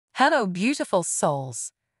Hello, beautiful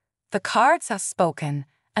souls. The cards have spoken,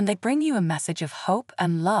 and they bring you a message of hope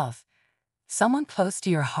and love. Someone close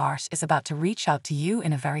to your heart is about to reach out to you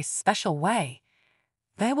in a very special way.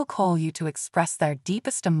 They will call you to express their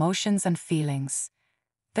deepest emotions and feelings.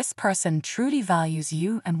 This person truly values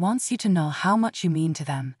you and wants you to know how much you mean to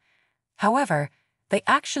them. However, they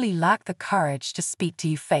actually lack the courage to speak to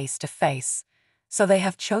you face to face, so they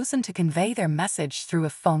have chosen to convey their message through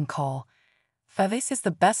a phone call. This is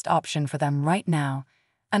the best option for them right now,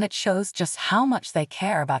 and it shows just how much they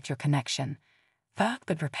care about your connection.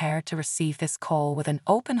 Be prepared to receive this call with an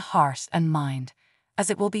open heart and mind, as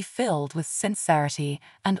it will be filled with sincerity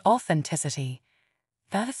and authenticity.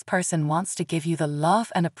 This person wants to give you the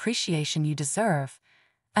love and appreciation you deserve,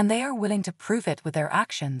 and they are willing to prove it with their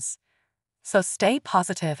actions. So stay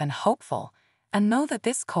positive and hopeful, and know that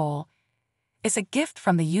this call is a gift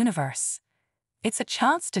from the universe. It's a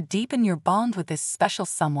chance to deepen your bond with this special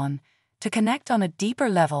someone, to connect on a deeper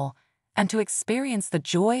level, and to experience the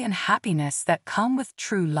joy and happiness that come with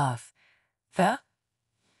true love.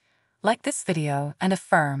 Like this video and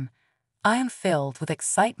affirm, I am filled with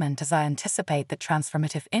excitement as I anticipate the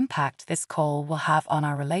transformative impact this call will have on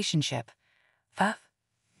our relationship.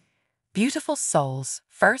 Beautiful souls,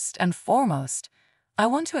 first and foremost, I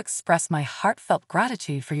want to express my heartfelt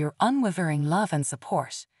gratitude for your unwavering love and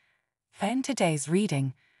support. In today's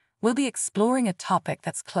reading, we'll be exploring a topic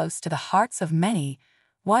that's close to the hearts of many: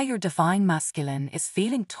 why your divine masculine is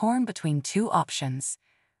feeling torn between two options.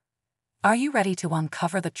 Are you ready to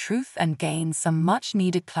uncover the truth and gain some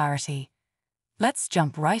much-needed clarity? Let's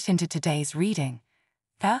jump right into today's reading.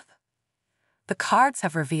 The cards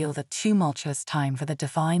have revealed a tumultuous time for the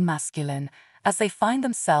divine masculine as they find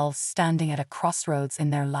themselves standing at a crossroads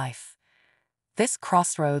in their life. This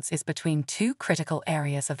crossroads is between two critical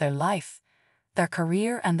areas of their life: their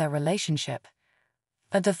career and their relationship.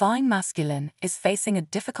 The divine masculine is facing a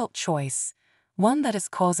difficult choice, one that is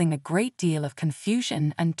causing a great deal of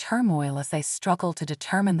confusion and turmoil as they struggle to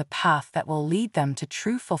determine the path that will lead them to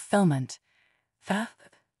true fulfillment.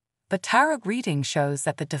 The tarot reading shows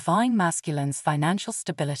that the divine masculine's financial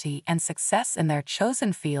stability and success in their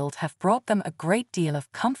chosen field have brought them a great deal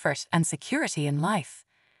of comfort and security in life.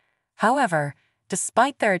 However,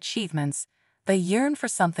 despite their achievements, they yearn for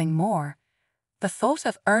something more. The thought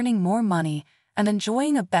of earning more money and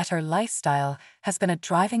enjoying a better lifestyle has been a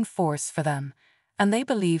driving force for them, and they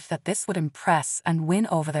believe that this would impress and win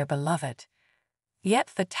over their beloved. Yet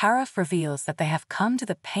the tarot reveals that they have come to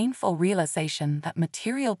the painful realization that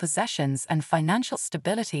material possessions and financial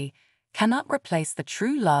stability cannot replace the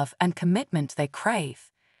true love and commitment they crave.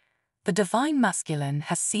 The divine masculine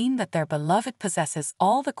has seen that their beloved possesses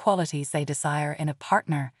all the qualities they desire in a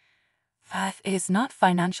partner. It is not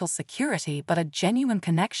financial security but a genuine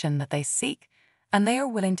connection that they seek, and they are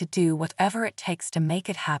willing to do whatever it takes to make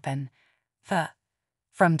it happen.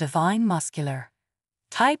 From divine masculine.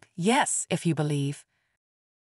 Type yes if you believe.